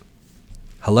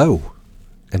Hello,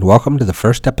 and welcome to the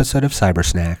first episode of Cyber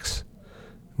Snacks,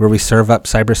 where we serve up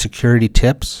cybersecurity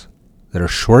tips that are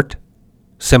short,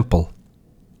 simple,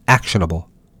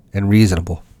 actionable, and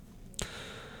reasonable.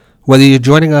 Whether you're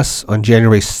joining us on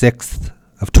January 6th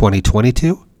of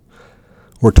 2022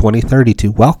 or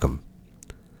 2032, welcome.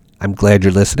 I'm glad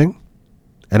you're listening,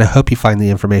 and I hope you find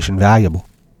the information valuable.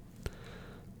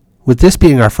 With this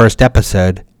being our first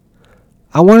episode,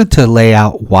 I wanted to lay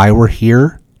out why we're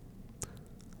here,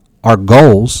 our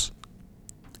goals,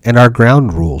 and our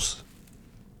ground rules.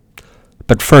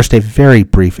 But first, a very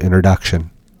brief introduction.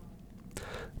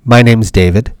 My name's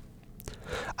David.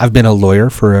 I've been a lawyer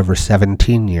for over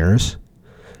 17 years,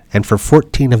 and for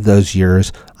 14 of those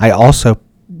years, I also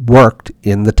worked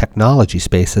in the technology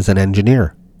space as an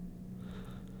engineer.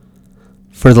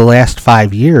 For the last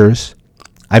 5 years,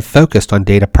 I've focused on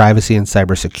data privacy and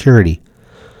cybersecurity,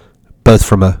 both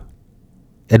from a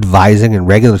advising and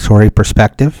regulatory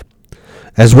perspective,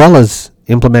 as well as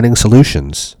implementing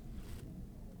solutions.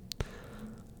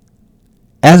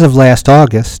 As of last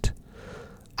August,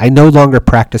 I no longer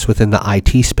practice within the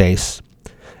IT space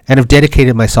and have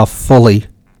dedicated myself fully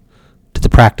to the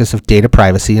practice of data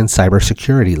privacy and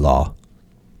cybersecurity law.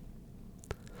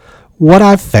 What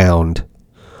I've found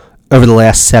over the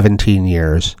last 17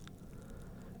 years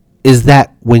is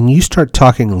that when you start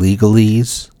talking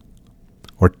legalese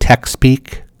or tech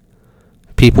speak,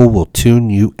 people will tune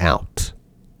you out.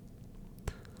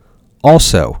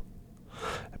 Also,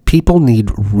 people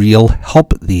need real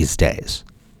help these days.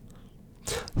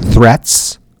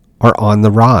 Threats are on the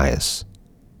rise.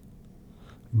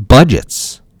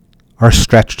 Budgets are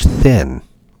stretched thin.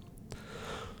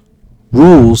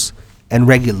 Rules and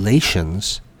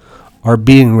regulations are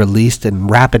being released in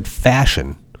rapid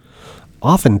fashion,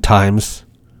 oftentimes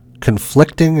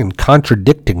conflicting and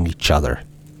contradicting each other.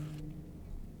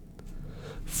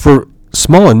 For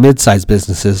small and mid-sized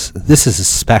businesses, this is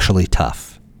especially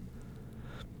tough.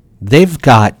 They've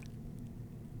got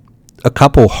a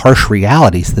couple harsh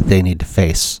realities that they need to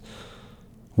face.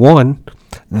 One,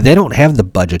 they don't have the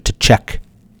budget to check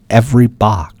every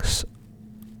box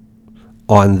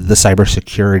on the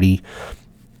cybersecurity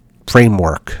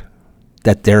framework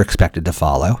that they're expected to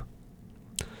follow.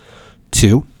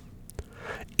 Two,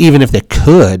 even if they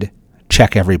could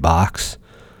check every box,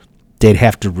 they'd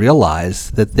have to realize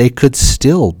that they could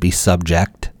still be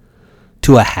subject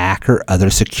to a hack or other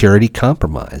security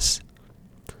compromise.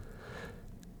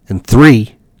 And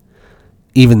three,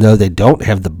 even though they don't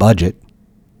have the budget,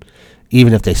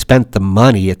 even if they spent the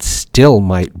money, it still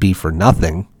might be for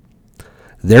nothing.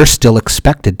 They're still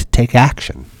expected to take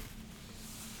action.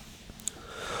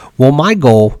 Well, my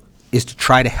goal is to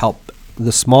try to help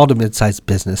the small to mid-sized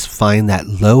business find that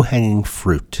low-hanging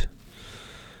fruit,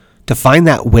 to find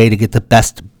that way to get the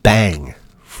best bang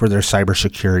for their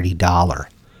cybersecurity dollar,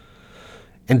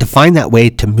 and to find that way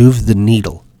to move the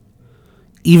needle,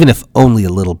 even if only a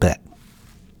little bit.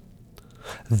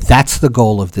 That's the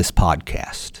goal of this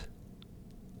podcast.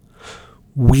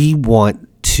 We want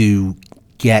to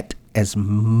get as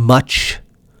much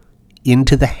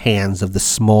into the hands of the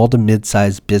small to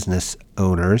mid-sized business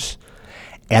owners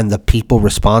and the people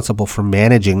responsible for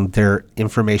managing their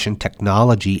information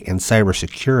technology and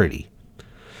cybersecurity.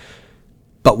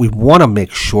 But we want to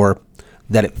make sure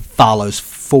that it follows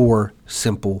 4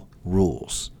 simple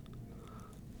rules.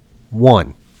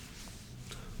 1,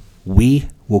 we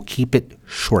will keep it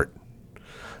short.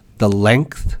 The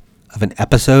length of an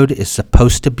episode is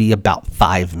supposed to be about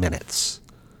 5 minutes.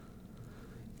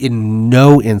 In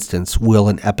no instance will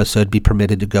an episode be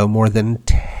permitted to go more than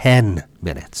 10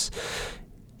 minutes.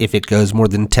 If it goes more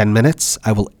than 10 minutes,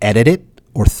 I will edit it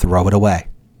or throw it away.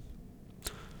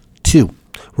 2,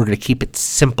 we're going to keep it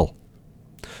simple.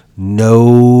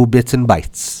 No bits and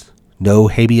bytes. No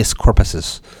habeas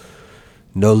corpuses.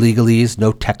 No legalese,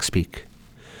 no tech speak.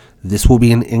 This will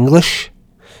be in English,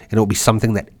 and it will be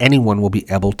something that anyone will be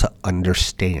able to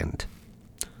understand.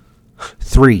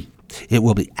 3, it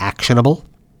will be actionable.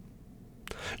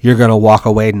 You're going to walk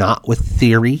away not with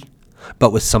theory,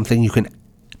 but with something you can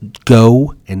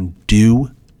go and do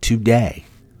today.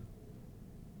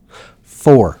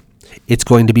 4, it's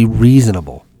going to be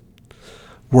reasonable.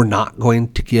 We're not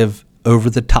going to give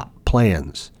over-the-top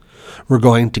plans. We're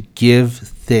going to give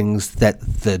things that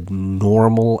the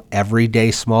normal, everyday,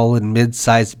 small and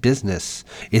mid-sized business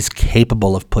is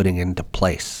capable of putting into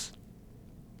place.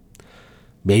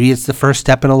 Maybe it's the first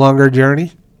step in a longer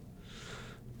journey,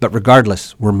 but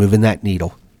regardless, we're moving that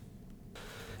needle.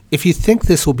 If you think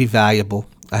this will be valuable,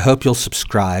 I hope you'll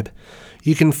subscribe.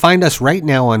 You can find us right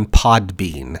now on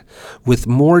Podbean, with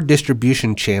more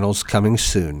distribution channels coming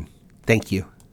soon. Thank you.